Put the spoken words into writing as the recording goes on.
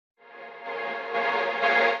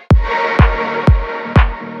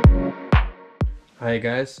Hi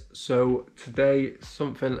guys, so today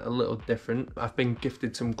something a little different. I've been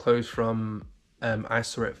gifted some clothes from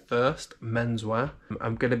iSAWITFIRST menswear.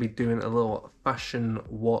 I'm going to be doing a little fashion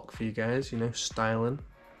walk for you guys, you know, styling.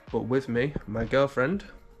 But with me, my girlfriend.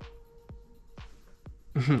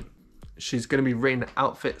 She's going to be rating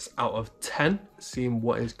outfits out of 10, seeing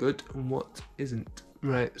what is good and what isn't.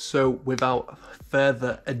 Right, so without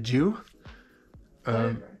further ado...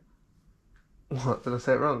 what, did I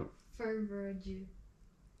say it wrong? Further ado.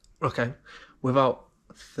 Okay, without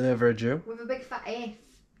further ado. With a big fat F.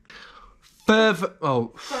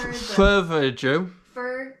 Further ado.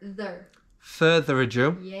 Further. Further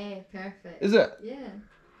ado. Yeah, perfect. Is it? Yeah.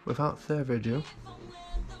 Without further ado.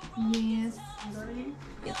 Yes.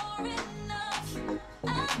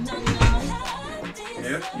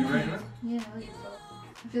 Yeah, you ready now? Yeah, I like that.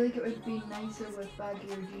 I feel like it would be nicer with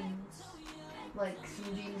baggier jeans. Like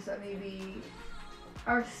some jeans that maybe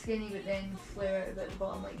are skinny but then flare out a bit at the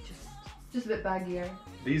bottom, like just a bit baggier.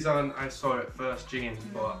 These aren't iSAWITFIRST jeans,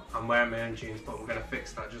 but I'm wearing my own jeans, but we're gonna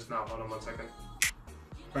fix that just now. Hold on 1 second.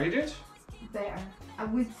 Rated? Better. I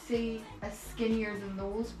would say a skinnier than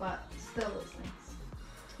those, but still looks nice.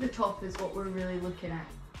 The top is what we're really looking at.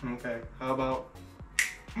 Okay, how about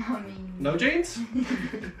I mean... no jeans?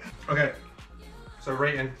 Okay, so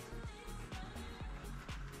rating.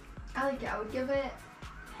 I like it. I would give it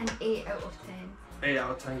an 8 out of 10. 8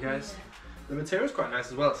 out of 10 guys. Yeah. The material's quite nice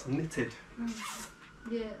as well, it's knitted.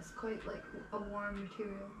 Yeah, it's quite like a warm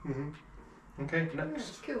material. Okay, Yeah, next.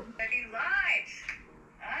 it's cool. Right.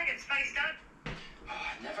 I get spiced up. Oh,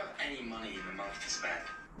 I never have any money in the month to spend.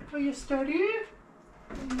 Are you studying?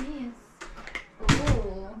 Yes.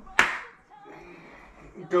 Oh.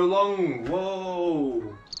 Go long,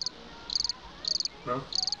 whoa. No?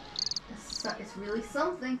 It's really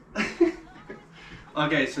something.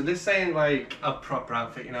 Okay, so this ain't like a proper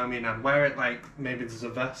outfit, you know what I mean? I'd wear it like maybe there's a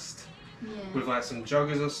vest with like some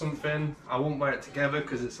joggers or something. I won't wear it together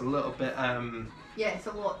because it's a little bit Yeah, it's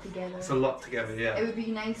a lot together. it's a lot together, yeah. It would be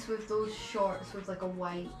nice with those shorts with like a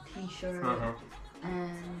white t-shirt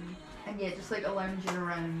and yeah, just like a lounging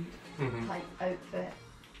around type outfit.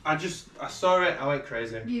 I saw it, I went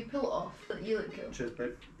crazy. You pull it off, but you look cool. Cheers,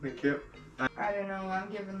 babe. Thank you. I don't know, I'm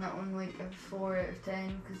giving that one like a 4 out of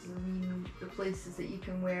 10 because I mean the places that you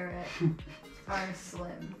can wear it are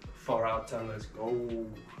slim. 4 out of 10, let's go.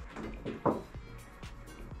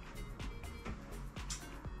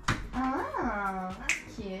 Ah, that's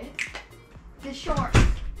cute. The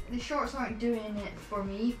shorts aren't doing it for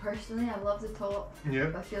me personally. I love the top, Yeah.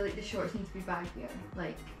 but I feel like the shorts need to be baggier.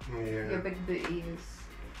 Like Yeah. your big booty is.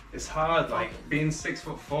 It's hard, like being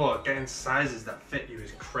 6'4", getting sizes that fit you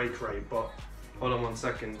is cray, but hold on 1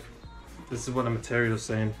 second. This is what the material's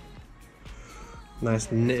saying.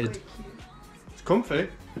 Nice knitted. It's quite cute. It's comfy.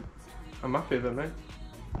 I'm happy with it, mate.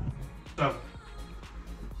 So,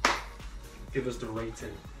 give us the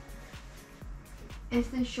rating.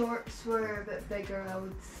 If the shorts were a bit bigger, I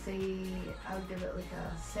would say I would give it like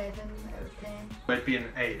a 7 out of 10. Might be an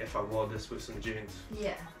 8 if I wore this with some jeans.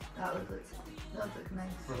 Yeah, that would look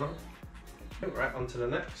nice. Right, on to the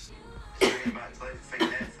next. I think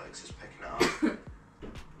Netflix is picking it up.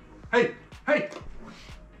 Hey! Hey!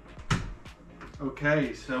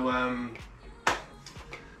 Okay, so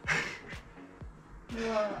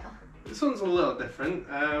What? this one's a little different.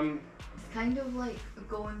 It's kind of like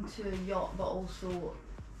going to a yacht, but also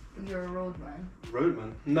you're a roadman.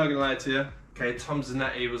 Roadman. I'm not gonna lie to you. Okay, Tom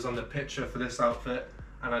Zanetti was on the picture for this outfit,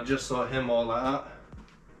 and I just saw him all like that.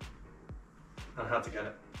 And I had to get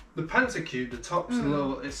it. The pants are cute, the top's a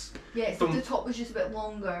little, Yeah, so the top was just a bit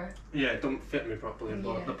longer. yeah, it don't fit me properly,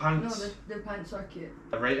 but Yeah. the pants... No, the pants are cute.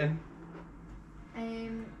 The rating?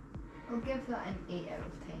 I'll give that an 8 out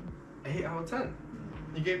of 10. 8 out of 10?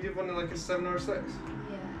 You gave the other one like a 7 or a 6?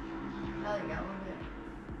 Yeah, I like that one better.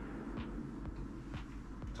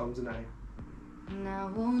 Tom Zanetti. And I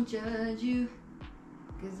won't judge you,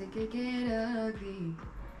 cause it could get ugly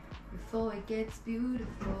before it gets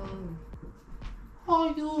beautiful.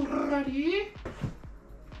 Are you ready?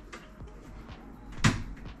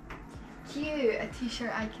 Cute, a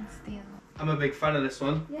t-shirt I can steal. I'm a big fan of this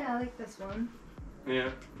one. Yeah, I like this one. Yeah,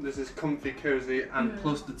 this is comfy, cozy, and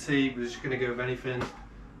plus the tee, we're just gonna go with anything.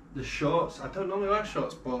 The shorts, I don't normally wear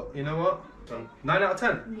shorts, but you know what? 9 out of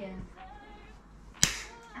 10. Yeah.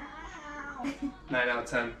 Ow. 9 out of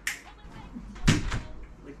 10.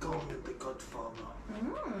 We go with the Godfather.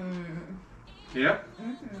 Yeah?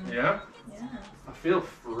 Yeah? Yeah. I feel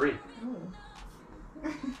free.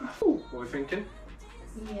 Oh. What are we thinking?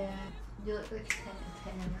 Yeah. You look like 10 out of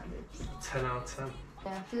 10 in that boots. 10 out of 10.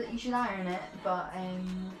 Yeah, I feel like you should iron it, but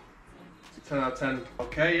 10 out of 10.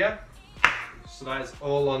 Okay, yeah? So that is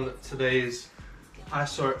all on today's I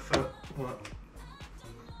Saw It First. What?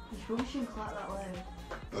 You probably shouldn't clap that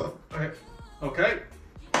loud. Okay. Okay.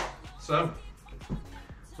 So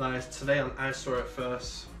that is today on I Saw It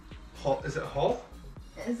First. Is it a haul?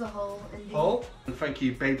 It is a haul, indeed. Haul. And thank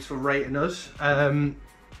you, babes, for rating us. Shall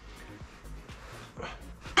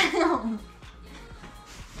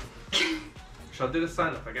I do the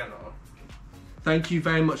sign off again or? Thank you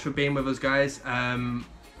very much for being with us, guys.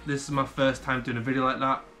 This is my first time doing a video like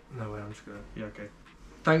that. No way, I'm just gonna, yeah, okay.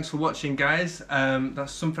 Thanks for watching, guys.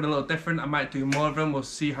 That's something a little different. I might do more of them. We'll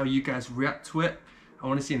see how you guys react to it. I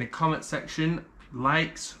want to see in the comment section,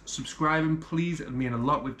 likes, subscribing, please. It would mean a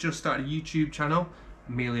lot. We've just started a YouTube channel,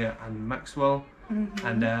 Amelia and Maxwell.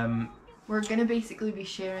 And we're gonna basically be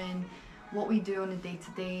sharing what we do on a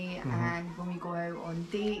day-to-day and when we go out on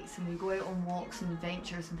dates and we go out on walks and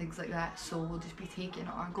adventures and things like that. So we'll just be taking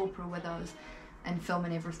our GoPro with us and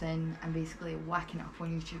filming everything and basically whacking it up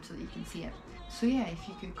on YouTube so that you can see it. So yeah, if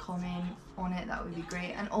you could comment on it, that would be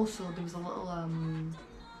great. And also there was a little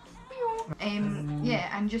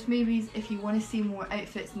yeah, and just maybe if you want to see more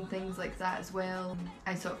outfits and things like that as well.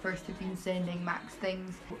 I Saw It First have been sending Max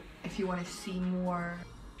things if you want to see more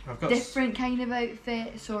different kind of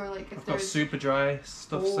outfits, or like if I've got super dry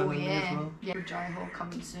stuff sending me as well. Yeah, dry haul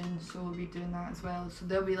coming soon, so we'll be doing that as well. So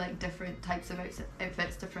there'll be like different types of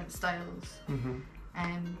outfits, different styles. So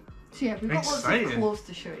yeah, we've got lots of clothes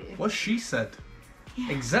to show you. What she said.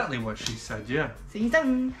 Yeah. Exactly what she said, yeah. See you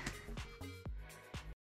soon.